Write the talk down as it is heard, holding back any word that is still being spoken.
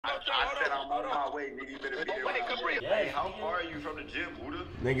I said I'm on my way, nigga. You better be there. Hey, how far are you from the gym, Wooda?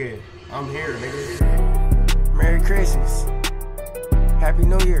 Nigga, I'm here, nigga. Merry Christmas. Happy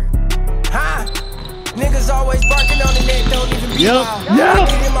New Year. Ha! Niggas always barking on the net, don't even be wild.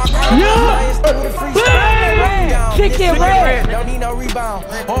 Kick it red. Don't need no rebound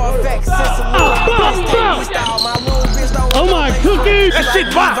or effects. Oh my cookies! That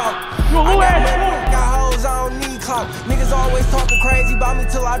shit pop! Got hoes, I don't need clout. Niggas always talking crazy about me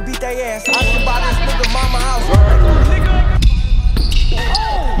till I beat their ass. I should buy this nigga mama house.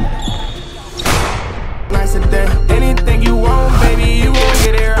 Nice and day. Anything you want, baby, you gon'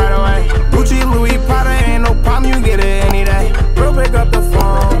 get it right away. Gucci, Louis, Prada, ain't no problem, you get it any day. Bro, pick up the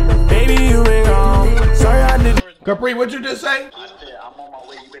phone, baby, you ain't gone. Sorry I did. Capri, what you just say? I said I'm on my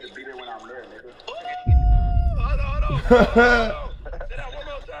way. You better be there when I'm there, nigga. Hold on. Say that one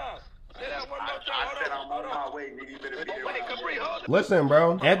more time. Say that one more time. I said I'm on my way, nigga. You better be there when I'm there. Listen,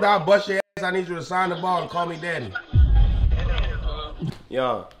 bro. After I bust your ass, I need you to sign the ball and call me daddy.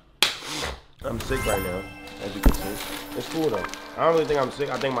 Yo, I'm sick right now, as you can see. It's cool though. I don't really think I'm sick.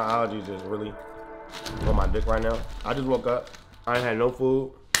 I think my allergies is really on my dick right now. I just woke up. I ain't had no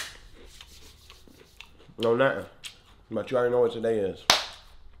food. No nothing. But you already know what today is.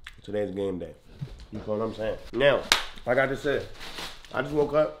 Today's game day. You know what I'm saying? Now, like I just said, I just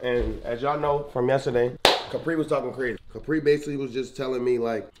woke up and as y'all know from yesterday, Capri was talking crazy. Capri basically was just telling me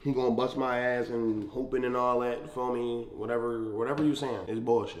like he gonna bust my ass and hooping and all that, you feel me? Whatever you saying is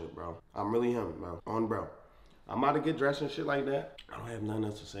bullshit, bro. I'm really him, bro. On bro. I'm about to get dressed and shit like that. I don't have nothing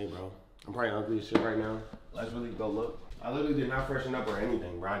else to say, bro. I'm probably ugly as shit right now. Let's really go look. I literally did not freshen up or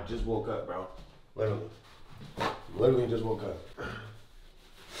anything, bro. I just woke up, bro. Literally just woke up.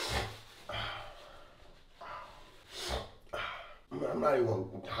 I'm not even gonna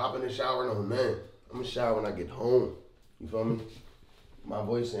hop in the shower, no man. I'm gonna shower when I get home. You feel me? My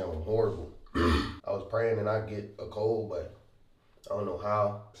voice sounds horrible. I was praying and I get a cold, but I don't know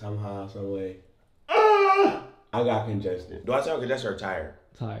how. Somehow, some way. I got congested. Do I sound congested or tired?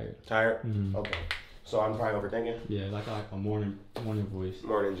 Tired. Tired? Mm-hmm. Okay. So I'm probably overthinking? Yeah, like a morning voice.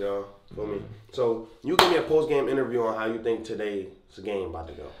 Morning, Joe. Feel me? So you give me a post-game interview on how you think today's game about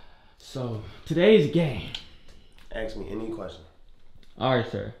to go. So today's game. Ask me any question. All right,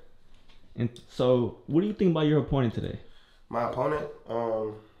 sir. And so, what do you think about your opponent today? My opponent,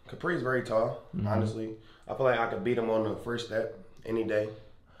 Capri's very tall, honestly. I feel like I could beat him on the first step any day.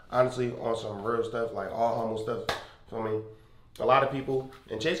 Honestly, on some real stuff, like all humble stuff, feel me? A lot of people,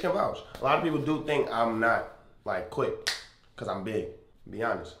 and Chase can vouch, a lot of people do think I'm not, like, quick, because I'm big, to be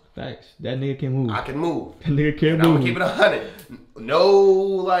honest. Facts. That nigga can move. I can move. That nigga can move. I'm gonna keep it 100. No,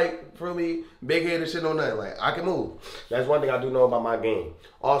 like, for me, big head and shit, no nothing. Like, I can move. That's one thing I do know about my game.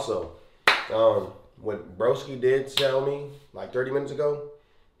 Also, what Broski did tell me like 30 minutes ago,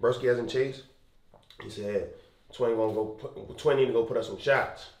 Broski hasn't chased. He said, 20 need to go put up some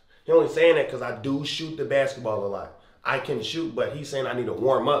shots. He only saying that because I do shoot the basketball a lot. I can shoot, but he's saying I need to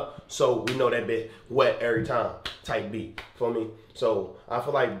warm up so we know that bit wet every time. Type B, feel me? So I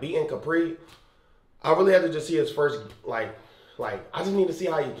feel like beating Capri, I really have to just see his first, like I just need to see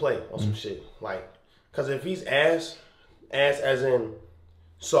how he play on some shit. Like, cause if he's ass as in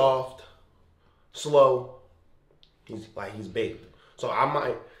soft, slow, he's baked. So I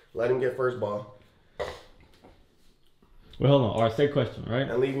might let him get first ball. Well, hold on. All right, second question, right?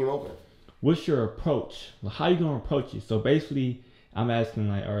 And leave him open. What's your approach? How you gonna approach it? So basically, I'm asking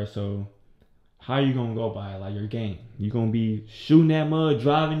like, all right, so how you gonna go by it? Like your game? You gonna be shooting that mud,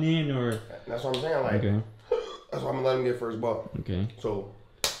 driving in, or? That's what I'm saying. Like, okay. That's why I'm gonna let him get first ball. Okay. So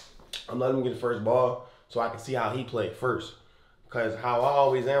I'm letting him get the first ball so I can see how he played first. Cause how I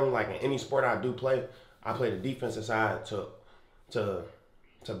always am, like in any sport I do play, I play the defensive side to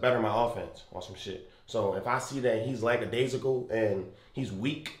better my offense on some shit. So if I see that he's lackadaisical and he's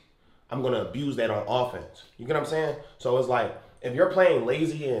weak, I'm gonna abuse that on offense. You get what I'm saying? So it's like if you're playing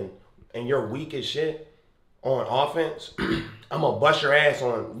lazy and you're weak as shit on offense, I'm gonna bust your ass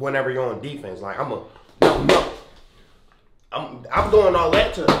on whenever you're on defense. Like I'm doing all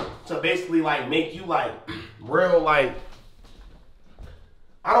that to basically like make you like real like,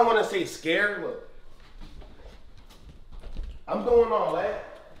 I don't want to say scared, but I'm doing all that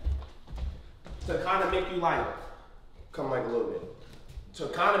to kind of make you like, come like a little bit, to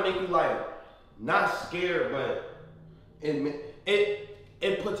kind of make you like, not scared, but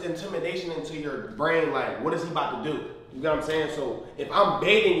it puts intimidation into your brain, like, what is he about to do? You get what I'm saying? So if I'm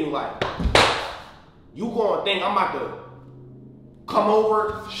baiting you, like, you gonna think I'm about to come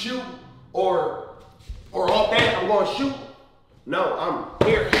over, shoot, or off that, I'm gonna shoot. No, I'm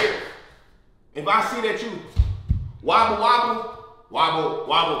here. If I see that you wobble,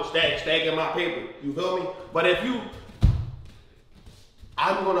 wobble, stack in my paper. You feel me? But if you,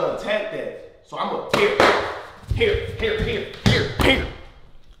 I'm gonna attack that. So I'm gonna here.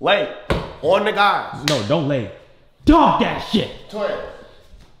 Lay on the guys. No, don't lay. Dog that shit. Twin.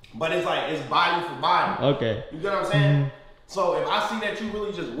 But it's like, it's body for body. Okay. You get what I'm saying? So if I see that you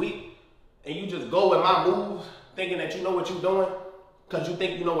really just weak and you just go with my moves, thinking that you know what you're doing, because you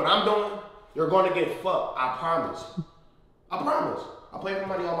think you know what I'm doing, you're going to get fucked. I promise. I promise. I played for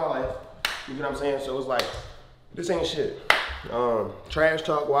money all my life. You get what I'm saying? So it's like, this ain't shit. Trash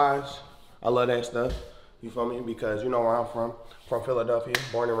talk wise, I love that stuff. You feel me? Because you know where I'm from Philadelphia,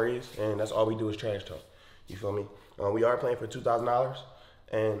 born and raised, and that's all we do is trash talk. You feel me? We are playing for $2,000,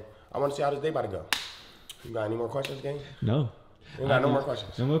 and I want to see how this day about to go. You got any more questions, gang? No. You got no more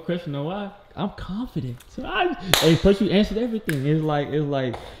questions. No more questions. Know why? I'm confident. So hey, first you answered everything. It's like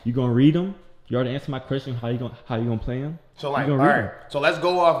you gonna read them. You already answered my question. How you gonna play them? So like, all right. So let's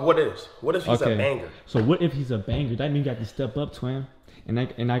go off. What if he's a banger? So what if he's a banger? That means you got to step up, twin. And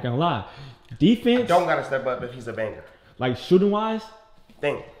I gonna lie, defense. I don't gotta step up if he's a banger. Like shooting wise.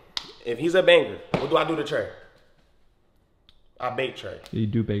 Think, if he's a banger, what do I do to Trey? I bait Trey. You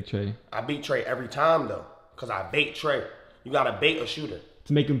do bait Trey. I beat Trey every time though, cause I bait Trey. You gotta bait a shooter.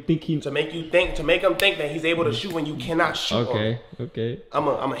 To make him think to make him think that he's able to shoot when you cannot shoot. Okay.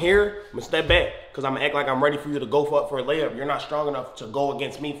 I'm here. I'm gonna step back because I'm gonna act like I'm ready for you to go for a layup. You're not strong enough to go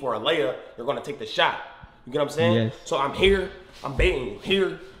against me for a layup. You're gonna take the shot. You get what I'm saying? Yes. So I'm here. I'm baiting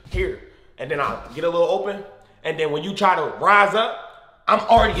you here, and then I'll get a little open. And then when you try to rise up, I'm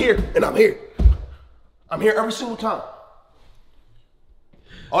already here, and I'm here. I'm here every single time.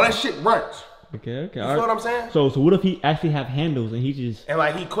 All that shit runs. Okay. You feel what I'm saying? So what if he actually have handles and he just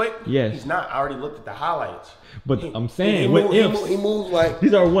he quick? Yes. He's not. I already looked at the highlights. But I'm saying what ifs? He moves like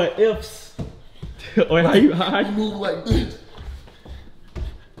these are what ifs. Or how you move like this.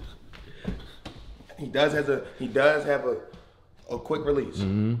 He does have a quick release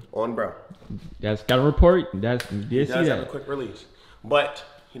on bro. That's got a report. He does have a quick release, but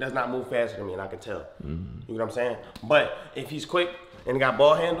he does not move faster than me, and I can tell. You know what I'm saying? But if he's quick and got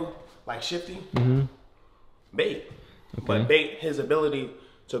ball handle like Shifty, bait. Okay. But bait his ability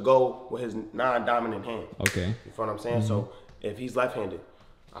to go with his non-dominant hand. Okay. You feel what I'm saying? So if he's left-handed,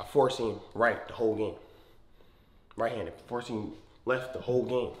 I force him right the whole game. Right-handed, force him left the whole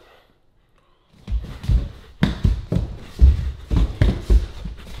game.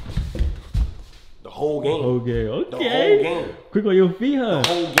 The whole game. Okay. The whole game. Quick on your feet, huh? The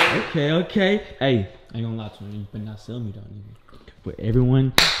whole game. Okay. Hey, I ain't gonna lie to you. You better not sell me though, nigga. But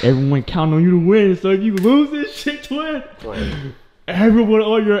everyone count on you to win. So if you lose this shit, twin, everyone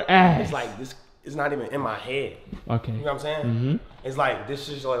on your ass. It's like this. It's not even in my head. Okay. You know what I'm saying? It's like this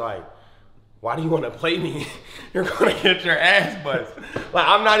is like, why do you want to play me? You're gonna get your ass buzzed. Like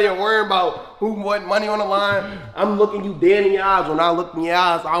I'm not even worrying about what money on the line. I'm looking you dead in your eyes. When I look in your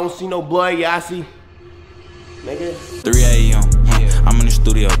eyes, I don't see no blood. Yeah, I see. Nigga. 3 a.m. I'm in the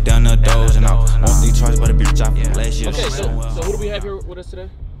studio, down the doors and out. Won't think twice, but a bitch out from last year. Okay, so who do we have here with us today?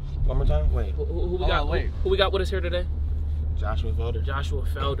 One more time? Wait. Who we got? Who we got with us here today? Joshua Felder. Joshua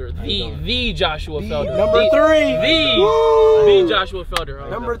Felder. The Joshua Felder. Number 3. The Joshua Felder.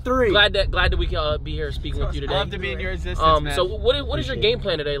 Number 3. Glad that we can be here speaking with you today. Love to be in your existence, man. So what is your game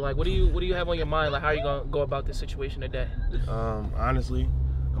plan today? Like, what do you have on your mind? Like, how are you gonna go about this situation today? Honestly,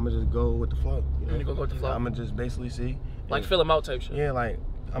 I'm gonna just go with the flow. You know? You're gonna go with the flow. I'm gonna just basically see. Like fill him out type shit. Yeah, like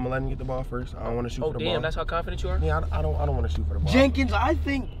I'm gonna let him get the ball first. I don't want to shoot for the ball. Oh damn, that's how confident you are? Yeah, I don't want to shoot for the ball. Jenkins, I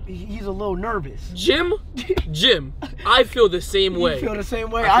think he's a little nervous. Jim, I feel the same way. You feel the same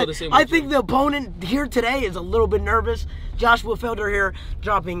way? I feel the same way. I think the opponent here today is a little bit nervous. Joshua Felder here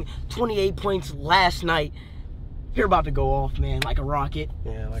dropping 28 points last night. You're about to go off, man, like a rocket.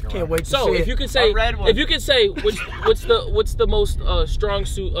 Yeah, like a rocket. Can't wait to see So it. if you could say, what's the most strong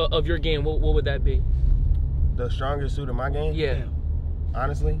suit of your game, what would that be? The strongest suit of my game? Yeah.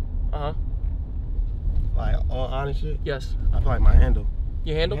 Honestly? Like all honest shit? Yes. I feel like my handle.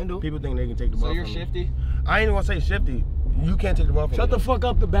 Your handle? People think they can take the ball. So you're from me. shifty? I ain't even gonna say shifty. You can't take the ball from me. Shut the fuck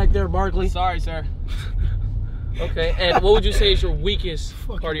up back there, Barkley. Sorry, sir. Okay, and what would you say is your weakest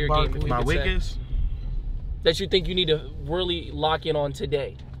part of your game? If you My could say? weakest? That you think you need to really lock in on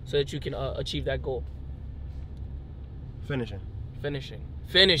today so that you can achieve that goal? Finishing.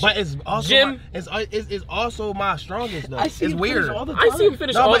 But it's also Jim, it's also my strongest though. I see it's him weird. finish all the time. I see him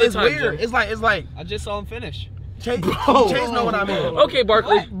finish all the it's time. weird. Jim. It's like I just saw him finish. Chase know what I mean. Okay,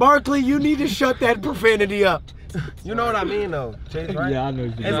 Barkley. Barkley, you need to shut that profanity up. You know what I mean though, Yeah, I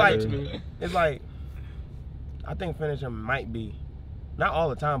know. It's like I think finishing might be not all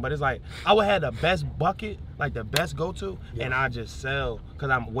the time, but it's like I would have the best bucket, like the best go-to, and I just sell because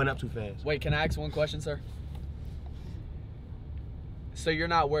I went up too fast. Wait, can I ask one question, sir? So you're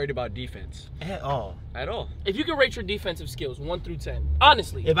not worried about defense? At all. At all? If you can rate your defensive skills 1 through 10,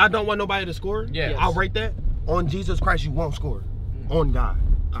 honestly. If I don't want nobody to score, yes. I'll rate that. On Jesus Christ, you won't score. On God.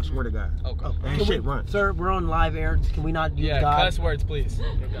 I swear to God. Okay. Oh, that shit run. Sir, we're on live air. Can we not use God? Cuss words, please.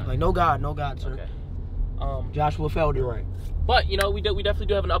 Like, no God, sir. Okay. Joshua Felder. Right. But, you know, we definitely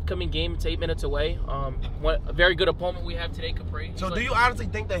do have an upcoming game. It's 8 minutes away. A very good opponent we have today, Capri. So do you honestly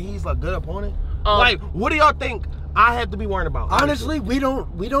think that he's a good opponent? Like, what do y'all think I have to be worried about? Honestly, we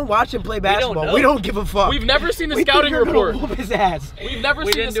don't watch him play basketball. We don't give a fuck. We've never seen the scouting report. Whoop his ass. We've never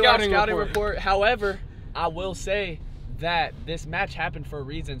seen the scouting report. However, I will say that this match happened for a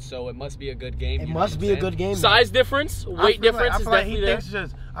reason, so it must be a good game. It must be a good game. Size difference, weight difference is definitely there.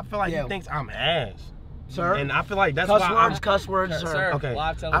 I feel like he thinks I'm ass. Sir? And I feel like that's why cuss words, sir. Okay.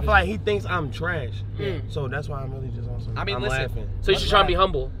 I feel like he thinks I'm trash. So that's why I'm really just on some. I mean, I'm listen. laughing. So you should try to be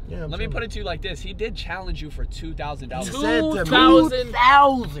humble. Yeah, Let me put it to you like this. He did challenge you for $2,000.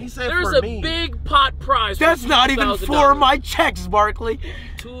 $2,000. He said There's for a me. big pot prize. That's not even for my checks, Barkley.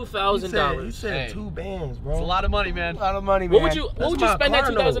 $2,000. He said 2 bands, bro. It's a lot of money, man. A lot of money, man. What would you spend that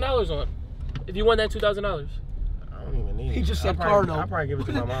 $2,000 on? If you won that $2,000? I don't even need it. He just said car note. I'll probably give it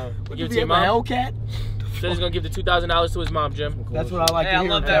to my mom. Give it to your mom? Hellcat? So he's gonna give the $2,000 to his mom, Jim. That's what I like to hear. I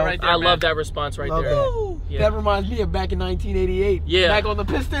love that right there. I love that response right there. That. Yeah. That reminds me of back in 1988. Yeah. Back on the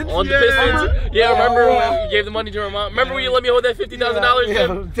Pistons. On the Pistons. Yeah, remember when you gave the money to her mom? Remember when you let me hold that $50,000,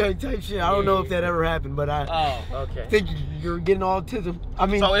 Jim? Yeah, type shit. I don't know if that ever happened, but I think you're getting autism. I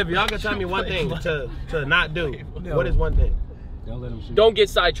mean, so if y'all can tell me one thing to not do, what is one thing? Don't let him shoot. Don't get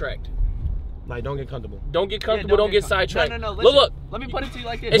sidetracked. Like, don't get comfortable. Don't get comfortable. Don't get sidetracked. No. Look. Let me put it to you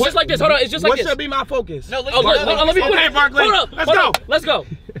like this. It's just like this. Hold on. It's just like this. What should be my focus? No, let me put it. Barkley. Hold Let's go. Let's go.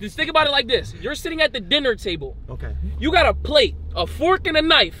 Just think about it like this. You're sitting at the dinner table. Okay. You got a plate, a fork, and a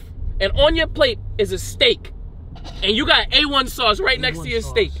knife, and on your plate is a steak, and you got A1 sauce right next to your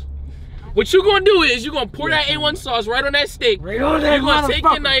steak. What you gonna do is you gonna pour that A1 sauce right on that steak. Right on that You're gonna take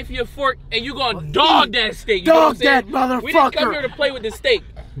your motherfucker. knife, your fork, and you gonna dog that steak. You know what I'm Dog that saying? motherfucker. We didn't come here to play with the steak.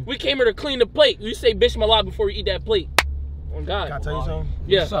 We came here to clean the plate. You say Bismillah before you eat that plate. On God. Can I tell you something?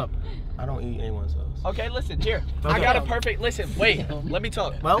 Yeah. What's up? I don't eat A1 sauce. Okay, listen, here. I got a perfect, listen, wait, let me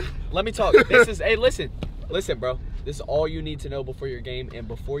talk. Well, let me talk. This is, hey, listen, bro. This is all you need to know before your game, and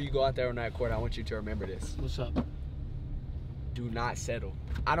before you go out there on that court, I want you to remember this. what's up? Do not settle.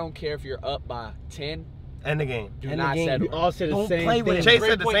 I don't care if you're up by 10. End the game. Do End the not game. settle. We all said the Don't same play thing. with him. Chase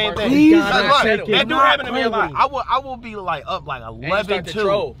said the same thing. Please, Look, settle. that do happen to me a lot. Play with I will be like up like you start to 11-2,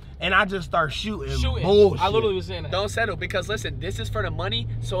 troll. and I just start shooting. Shooting. Bullshit. I literally was saying that. Don't settle, because listen, this is for the money,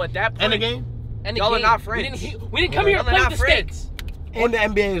 so at that point. End the game. And the Y'all are game, not friends. We didn't come here to Y'all are play not with the friends. steaks. And the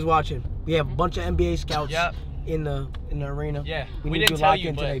NBA is watching. We have a bunch of NBA scouts Yep. in the arena. Yeah, we we need didn't to tell lock you,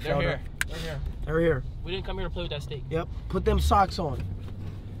 in but today, they're Felder. here. They're here. We didn't come here to play with that steak. Yep. Put them socks on.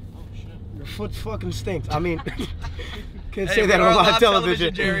 Oh shit. Your foot fucking stinks. I mean, can't Hey, say that we're on on live live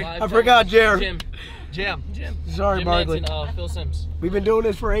television. Jerry. I forgot, Jerry. Jim. Sorry, Jim Barkley. Nance and Phil Sims. We've been doing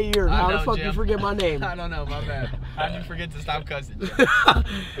this for 8 years. I How know, the fuck Jim. you forget my name? I don't know, my bad. How'd you forget to stop cussing?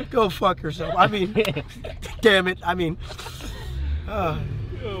 Go fuck yourself. I mean, damn it. I mean,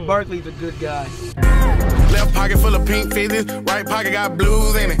 Barkley's a good guy. Left pocket full of pink fizzies, right pocket got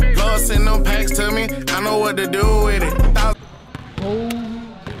blues in it. Love send them packs to me, I know what to do with it. That's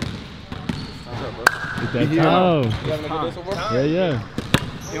tough. Yeah.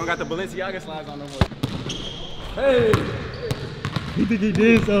 You don't got the Balenciaga slides on no more. Hey. He think he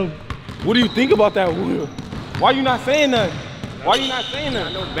did something. What do you think about that, Wooda? Why you not saying nothing? Why you not saying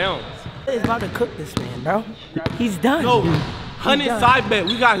nothing? No bounce. He's about to cook this man, bro. He's done. No, 100 side bet.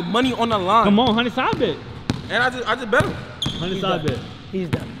 We got money on the line. Come on, 100 side bet. And I just bet him. 100 side bet. He's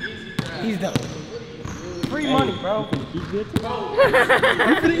done. He's done. Free money, bro. Eat good tonight.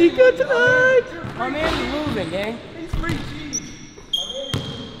 You finna eat good tonight. My man's moving, gang. He's free cheese.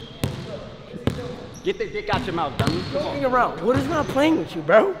 Get the dick out your mouth, dummy. Moving around. Wooda's not playing with you,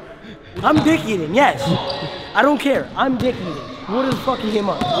 bro. I'm dick eating, yes. I don't care. I'm dick eating. Wooda's fucking him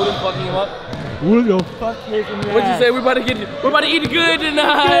up. Wooda's fucking him up. Wooda go Fuck his ass. What'd you say? We're about to eat good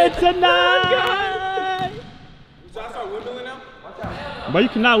tonight. good tonight. Should I start windmilling now? But you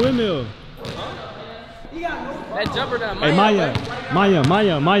cannot windmill. That jumper down. Hey, Maya,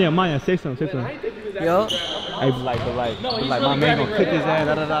 say something. Yo. Hey, but my man gonna cook his ass,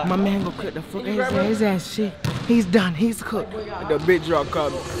 da. My man go cook the fuck his ass shit. He's done. He's cooked. The big drop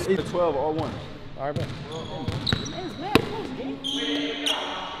coming. Either 12 or 1. All right, man.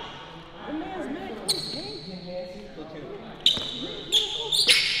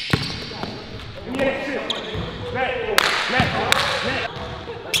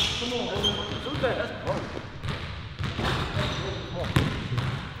 that? That's bro.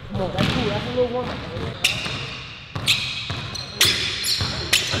 Come on, that's cool. That's a little warm up.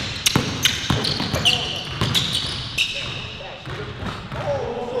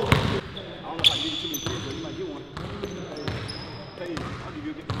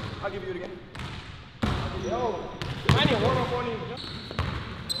 I'll give you it again. Yo, I need a warm-up on you.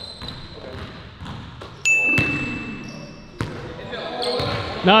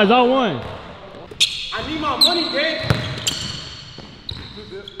 Nah, it's all one. I need my money, Greg.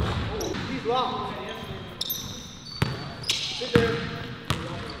 He's locked. Sit there.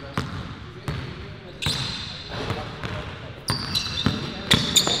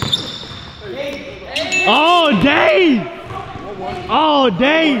 All day. All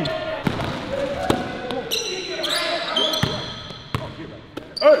day.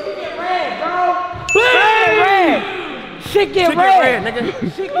 Shit get red,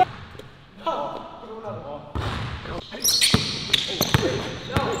 nigga. Shit get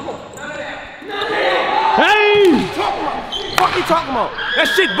Hey! Fuck you talking about? That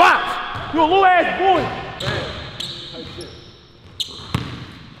shit box. You a little ass boy.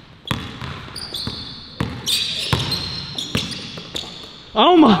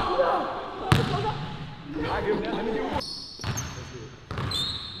 Oh my!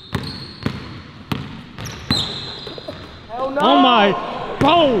 Oh my,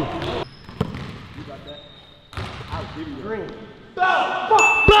 bro! Bow,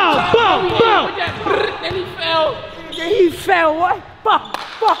 bow, bow! Then he fell. He fell. What? Fuck,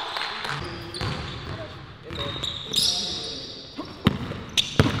 fuck.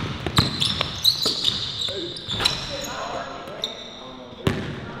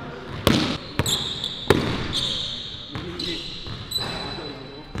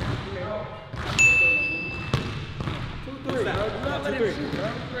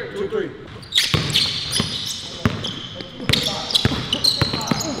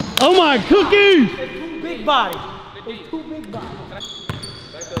 Oh my cookies! Too big body. It's too big body.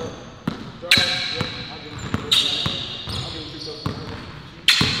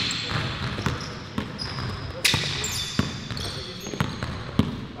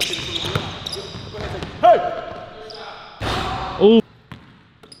 Oh.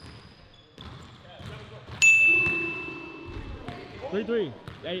 Three.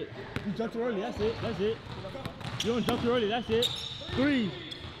 Hey, you jumped too early. That's it. That's it. You don't jump too early. That's it. 3.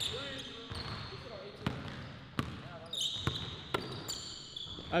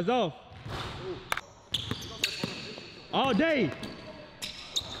 That's off. All day.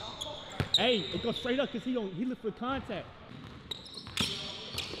 Hey, it goes straight up because he look for contact.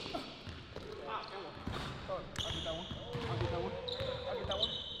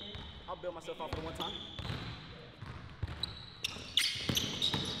 I'll build myself off for one time.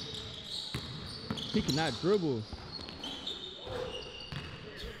 He cannot dribble.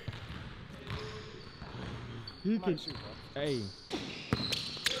 He can. Hey.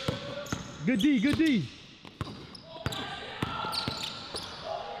 Good D. Good D.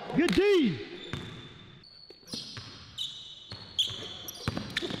 Good D.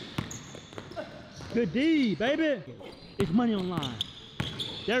 Good D, baby. It's money on line.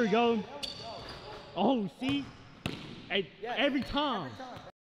 There we go. Oh, see? Hey, every time.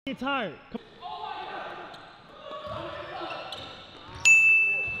 Get tired.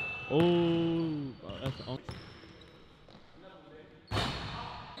 Oh, that's the only.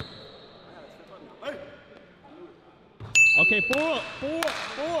 Okay, 4 up.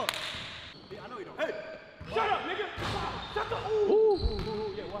 Yeah, I know you don't. Hey, shut up, nigga. Shut the. Ooh.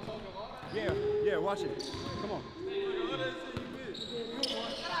 Yeah, watch it. Yeah, watch it. Come on.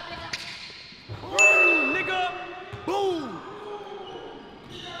 Boom, nigga. Boom.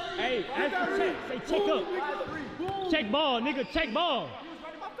 Hey, after check, say check up. Check ball, nigga, check ball.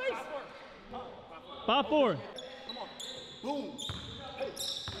 5-4. Come on. Boom. Hey.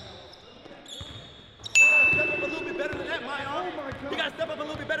 Step up a little bit better than that, Mayon. Oh my God. You gotta step up a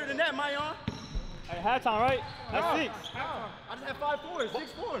little bit better than that, Mayon. Hey, halftime, right? That's 6. I just have 5-4,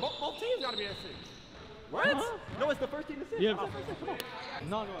 6-4. Both teams gotta be at 6. What? No, it's the first team to 6. Yeah. Come on.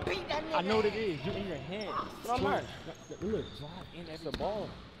 No. I know what it is. You in your head. I'm not. Look, drive in at the ball.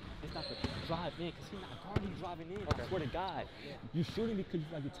 It's not the drive in because he's not guarding driving in. Okay. I swear to God. You're shooting because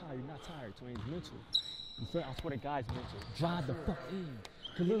you're tired. You're not tired. Twin, it's mental. I swear to God, it's mental. Drive the fuck in.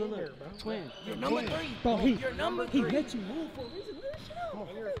 Cause look, Twin. You're number 3. Bro, You're number 3. He let you move for a reason.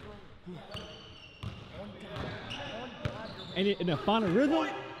 And in the final rhythm,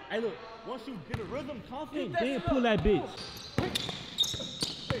 hey look, once you get a rhythm confident, then pull that bitch.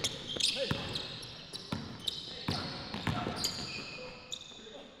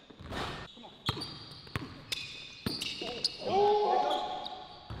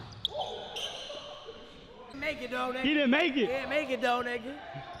 though, nigga. He didn't make He it. didn't make it though, nigga.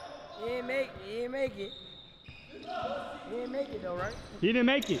 He didn't make it. He didn't make it. He didn't make it though, right? He didn't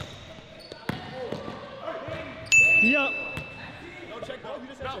make it. Yup.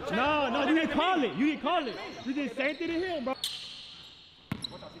 No, you didn't call it. You didn't call it. You did the same thing to him, bro.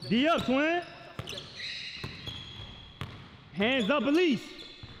 D up, twin. Hands up, Elise.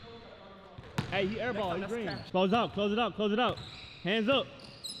 Hey, he airball. He's green. Close out. Close it out. Close it out. Hands up.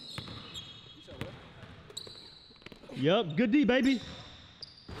 Yup. Good D, baby.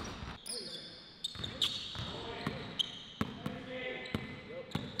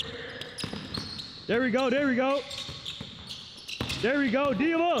 There we go. There we go. There we go.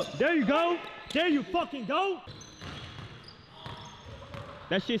 D him up. There you go. There you fucking go.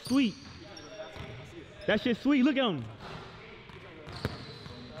 That shit sweet. That shit sweet. Look at him.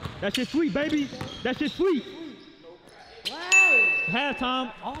 That shit sweet, baby. That shit sweet. Wow.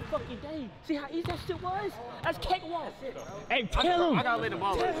 Halftime. All fucking day. See how easy that shit was? That's cakewalk. Hey, tell him. I gotta lay the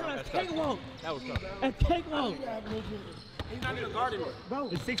ball. Tell him that's cakewalk. That was tough. That's cakewalk. He's not even guarding me. Bro,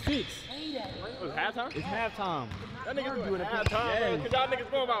 It's 6-6. It was halftime? It's halftime. That nigga's doing halftime, bro. Cause y'all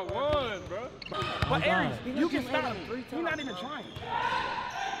niggas going about one, bro. but Aries, you can stop me. He's not even trying.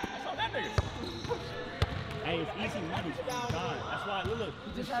 I saw that nigga. Hey, it's easy money. God, that's why. Look.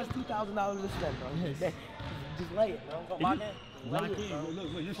 He just has $2,000 to spend, bro. Just lay it, bro. Lock in.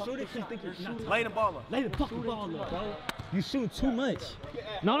 Look, you shoot it. You think you're not. Lay the ball up. Lay the fucking ball up, bro. You shoot too much.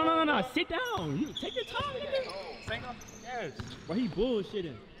 No. Sit down. You take your time, nigga. Yes. Bro, he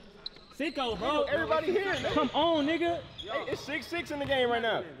bullshitting. Sicko, bro. Everybody here, nigga. Come on, nigga. Hey, it's 6-6 in the game right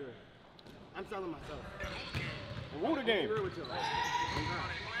now. I'm telling myself. Wooda game.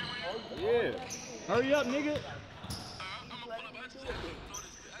 Yeah. Hurry up, nigga.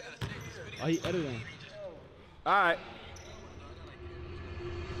 Oh, he editing. All right.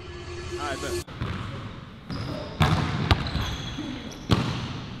 All right, bet.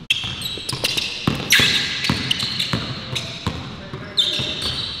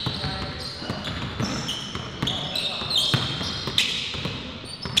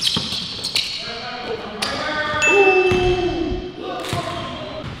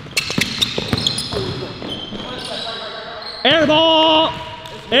 Air ball.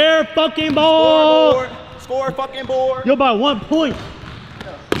 Air fucking ball. Score fucking board. You're by 1 point.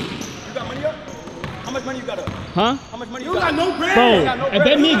 You got money up? How much money you got up? Huh? How much money you got? no bread. Bro, hey,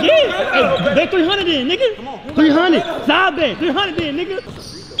 bet me again. Hey, bet 300 in, nigga. 300. Side bet. 300 in, nigga.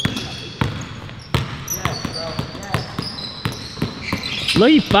 Look,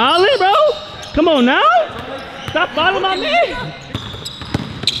 he fouling, bro. Come on now. Stop fouling my man.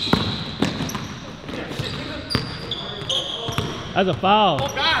 That's a foul.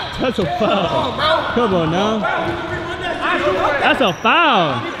 That's a foul. Come on now. That's a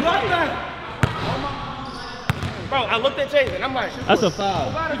foul. Bro, I looked at Chase and I'm like, That's a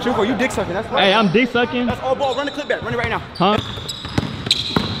foul. Chuko, you dick sucking. That's Hey, I'm dick sucking. That's all ball. Run the clip back. Run it right now. Huh?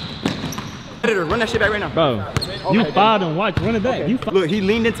 Editor, run that shit back right now. Bro, you fouled him. Watch, run it back. You Look, he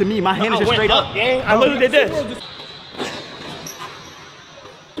leaned into me. My hand is just straight up. I literally did this.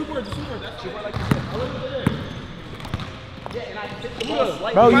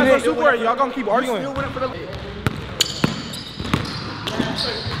 Bro, you didn't super. Y'all gonna keep arguing.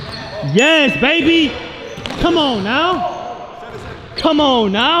 Yes, baby. Come on now. Come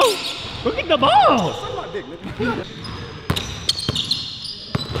on now. Look at the ball.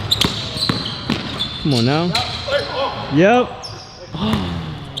 Come on now. Yep.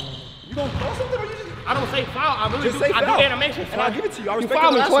 You gonna throw something or you just? I don't say foul. I really Just do. say I foul. do animation. And I'll give it to you. I You respect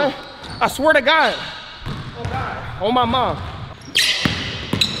foul the me, last twin. one. I swear to God. Oh God. On my mom.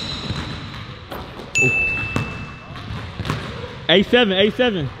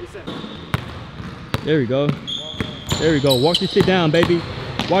 A7. There we go. There we go. Walk this shit down, baby.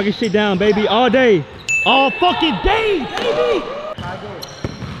 Walk this shit down, baby. All day. All fucking day, baby.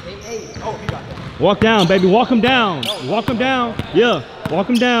 Walk down, baby. Walk him down. Walk him down. Yeah. Walk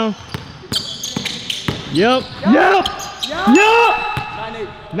him down. Yep.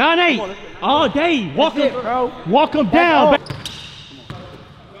 9-8. All day. Walk him. Walk him down.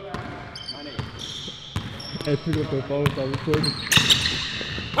 Hey, pick up the phone. Start recording.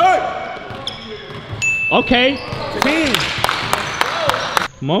 Okay. 10.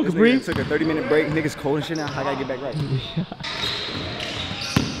 Come on, Capri. Took a 30-minute break. Niggas cold and shit now. I gotta get back right.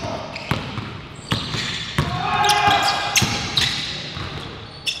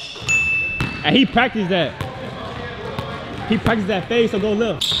 And he practiced that. He practiced that fade, so go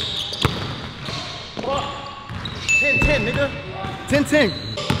left. 10-10, nigga. 10-10.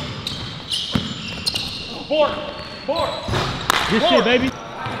 Four. Good shit, baby.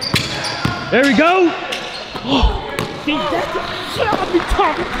 There we go. See, that's the shit I'm gonna be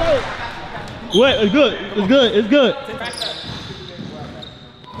talking about. What? It's good. It's good. It's good.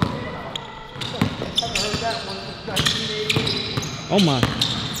 Oh my.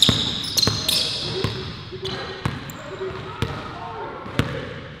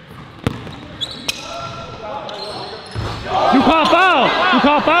 You call foul. You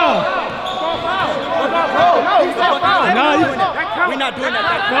call foul. No, he's not foul. No, We're not doing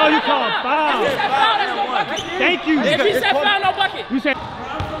that. no, you call foul. Thank you. If he said foul, no bucket. You said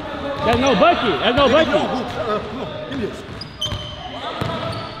that's no bucket. That's no bucket.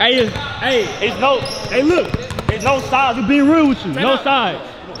 Hey, it's no. Hey, look. It's no sides. We're being real with you. No sides.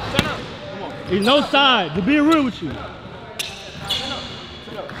 There's no sides. We're being real with you.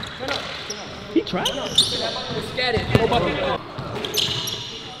 He tried.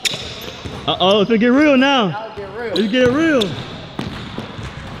 Uh-oh, it's gonna get real now. It's getting real.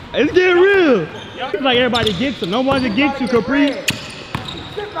 It's getting real. It's like everybody gets him. No one gets you, Capri.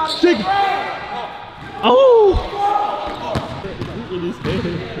 Oh! In his head.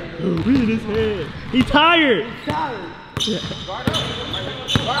 In his head. He's tired.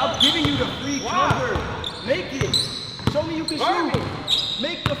 I'm giving you the free cover. Make it. Show me you can shoot.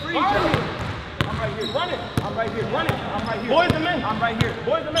 Make the free cover. I'm right here. Run it. I'm right here. Run it. I'm right here. Boys and men. I'm right here.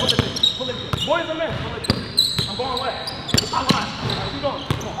 Boys and men. Pull it. Boys and men. Pull it. I'm going left. I'm hot. Keep going.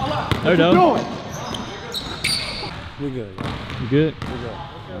 Come on. I'm hot. There we go. We good. You good? We good.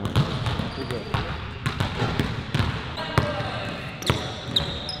 We good.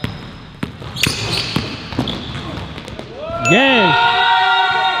 Yes.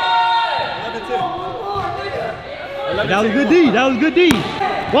 That was good D. That was good D.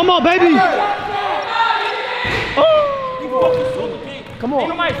 One more, baby. Oh. Come on. Ain't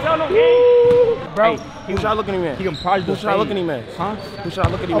nobody sell no game. Bro, Who should I look at him at? He can probably Who should I look at him at? Huh? Who should I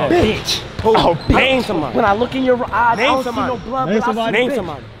look at him at? bitch. Who? Name somebody. When I look in your eyes, I Name don't somebody. see no blood, Name but somebody. I see Name bitch.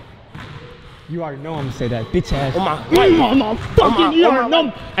 somebody. You already know I'm gonna say that bitch ass. Oh my. Oh my fucking you already know.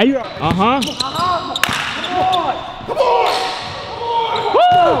 Hey, you. Uh-huh. Come on.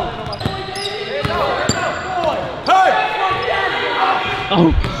 Hey.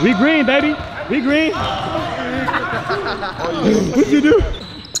 Oh, we green, baby. We green. What you do?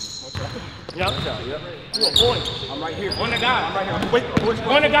 Yep. You a boy. I'm right here. One of the guys. I'm right here. Wait,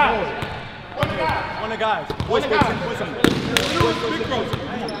 one of the guys. One of the guys. One of the guys. One of the guys.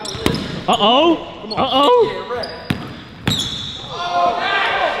 Uh-oh. Uh-oh.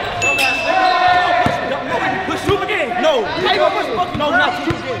 Push two for game. No. No, not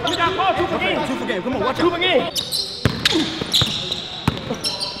two for game. You got called two for game. Two for game. Come on, watch out. Two for game.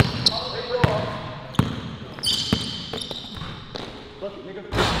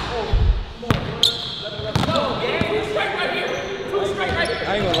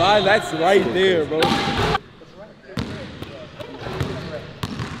 I ain't gonna lie, that's right there, bro.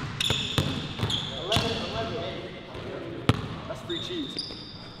 That's free cheese.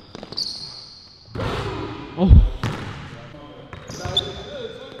 Oh.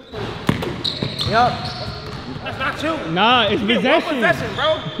 Yup. That's not you. Nah, it's possession. Possession,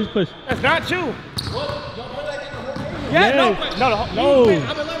 bro. Just push. That's not you. Yeah, Yeah, no.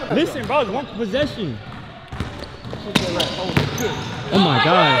 Listen, bro, it's one possession. Oh my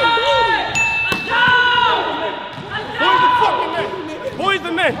God. Boys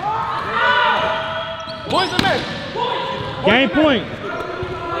and men. Boys and men. Game point.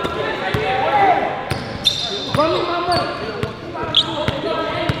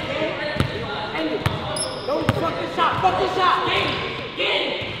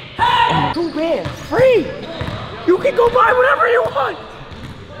 Two bands, free. You can go buy whatever you want.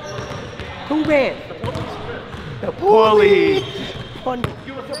 Two bands. The bully. You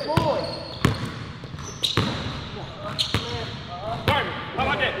was a boy. Garment. How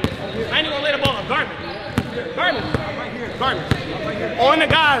about that? I ain't gonna lay the ball up. Garment. Garment. Garment. On the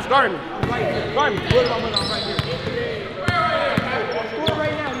guys, Garment. Garment. What about when I'm right here? Score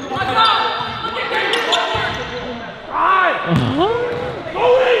right now.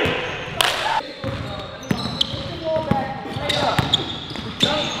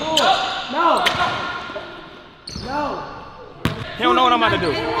 He don't know what I'm about to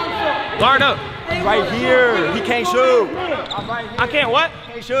do. Guard up. Right here. He can't shoot. I can't what?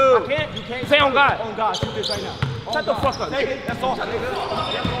 Can't shoot. I can't. You can't. Say on God. On God. Shoot this right now. Shut the fuck up. That's all. Oh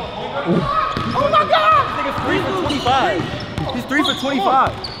my God. This nigga's 3 for 25. He's 3 for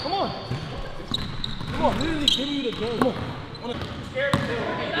 25. Come on. Come on. Literally giving you the game. Come on.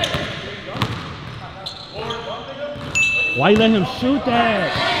 Why you let him shoot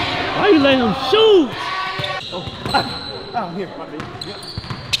that? Why you let him shoot? Oh, here, my baby.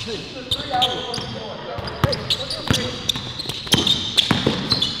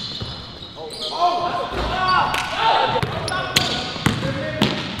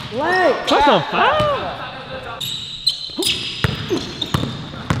 Leg. That's a foul.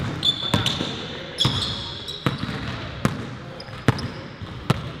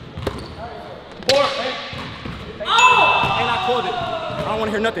 And I called it. I don't want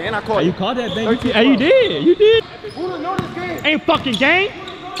to hear nothing. And I called Hey, you it. called that, baby. Hey, you did. You did. Wooda know this game. Ain't fucking game.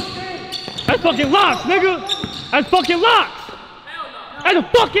 That's fucking locks, nigga. That's fucking locks. That's a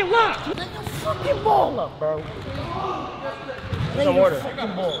fucking lock. Lay your fucking ball up, bro. Some water.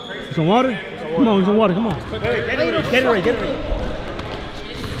 Some water? Come on, some water. Come on. Get it right.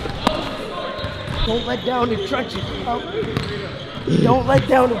 Don't let down the trenches, bro. Don't let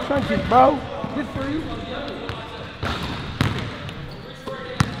down the trenches, bro. This for you.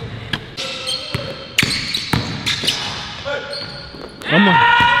 Come on.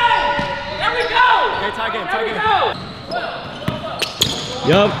 There we go! Okay, tie game. There we go!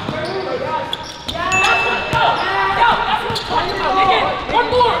 Yup. One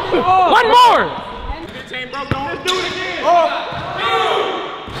more! One more! Team, bro, let's do it again.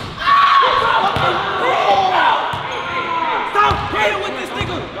 Stop playing with this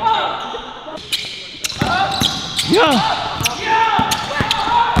nigga! Yeah.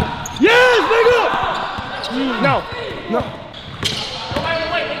 Yes, nigga. No.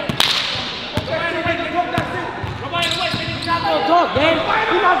 He's not gonna talk, man.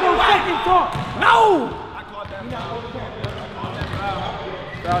 He's not gonna fucking talk. No!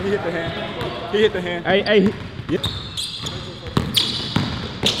 He hit the hand. He hit the hand. Hey. Yeah.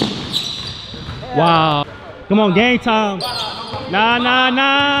 Wow. Come on, game time. Nah.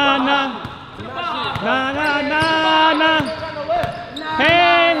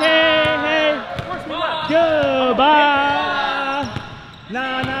 Hey. Goodbye.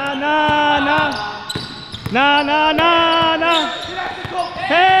 Nah.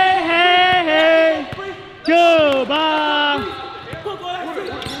 Hey. Goodbye.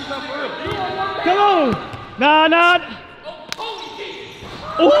 Come on. Nah.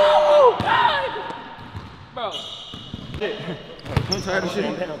 Ooh. Bro. I'm tired of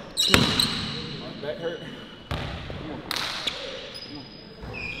shit. Back hurt.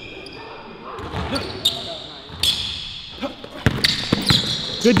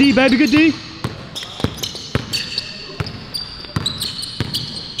 Good D, baby, good D.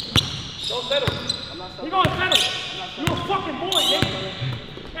 Don't settle. He gonna settle. You a fucking boy,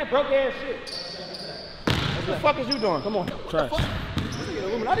 nigga. That broke ass shit. What the fuck is you doing? Come on. Trash. This nigga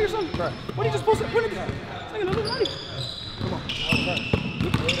Illuminati or something? Trash. What are you just supposed to put it? This nigga Illuminati. Come on.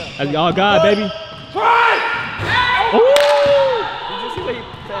 That's y'all God, baby. Try! Ooh! Did you see what he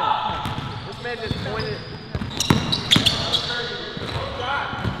said? This man just pointed.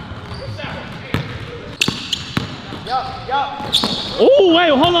 Ooh, wait,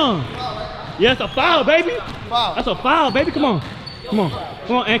 hold on. Yeah, that's a foul, baby. Foul. That's a foul, baby. Come on,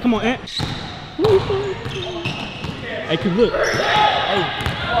 Ant. Come on, Ant. Hey, cause look. Hey,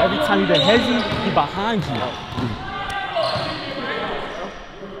 every time you get hezzy, he behind you.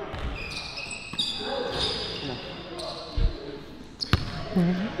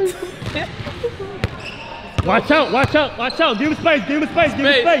 Watch out. Give him space. Give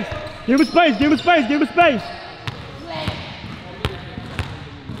him space.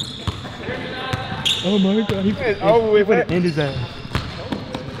 Oh my God, he finna end his ass.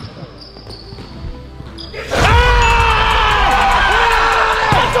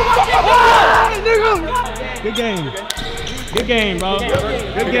 Good game, bro.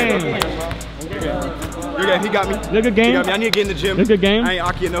 Good game. He got me. Good game. I need to get in the gym. Good game. I ain't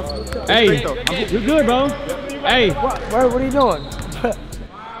Aki enough. Hey, you're good, bro. Hey. What are you doing?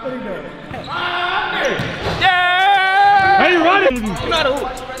 How you running? You know how to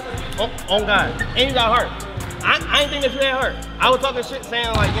hoop. On God. And you got hurt. I ain't think that you had hurt. I was talking shit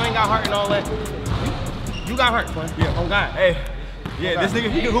saying like you ain't got hurt and all that. You got hurt, man. Yeah. On God. Hey. Yeah, this nigga,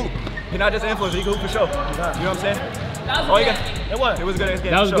 he can hoop. He not just an influencer, he can hoop for sure. You know what I'm saying? That was a good game. It was. It was a good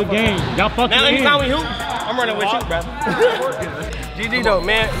game. That was a good game. Y'all fucking Now in. anytime we hoop, I'm running with you, bro. GG though,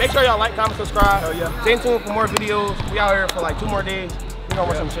 man. Make sure y'all like, comment, subscribe. Oh, yeah. Stay tuned for more videos. We out here for like 2 more days. We gonna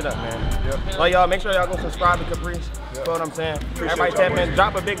work some shit up, man. Yep. Well, y'all, make sure y'all go subscribe to Caprice. You know what I'm saying? Everybody tap in,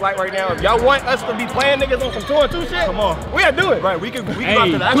 drop a big like right now. If y'all want us to be playing niggas on some 2 and 2 shit, Come on. we gotta do it. Right, we can go Hey,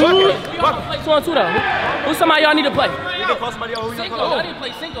 after that. who? Play 2 on 2 though. Who's somebody y'all need to play? We can call somebody over. Cinco. Y'all need to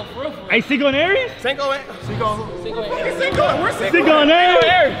play Cinco for real. Hey, Cinco and Aries? Cinco, eh? Cinco. We're Cinco. Cinco and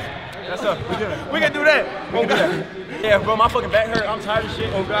Aries? That's up. We did it. We can do that. We can do that. Yeah, bro, my fucking back hurt. I'm tired of shit.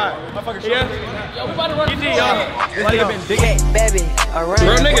 Oh God. My fucking shoulder. Yo, we about to run. GG, y'all. This nigga been digging. Baby,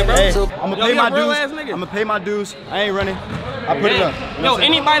 Real nigga, bro. Hey, I'm gonna pay my real dues. ass nigga. I'm gonna pay my dues. I ain't running. I put it up. You know Yo, what I'm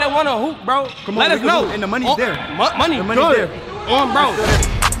saying? anybody that wanna hoop, bro, Come on, let us know. And the money's there. Money the money's good. there. On, bro.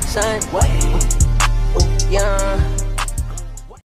 Son, yeah.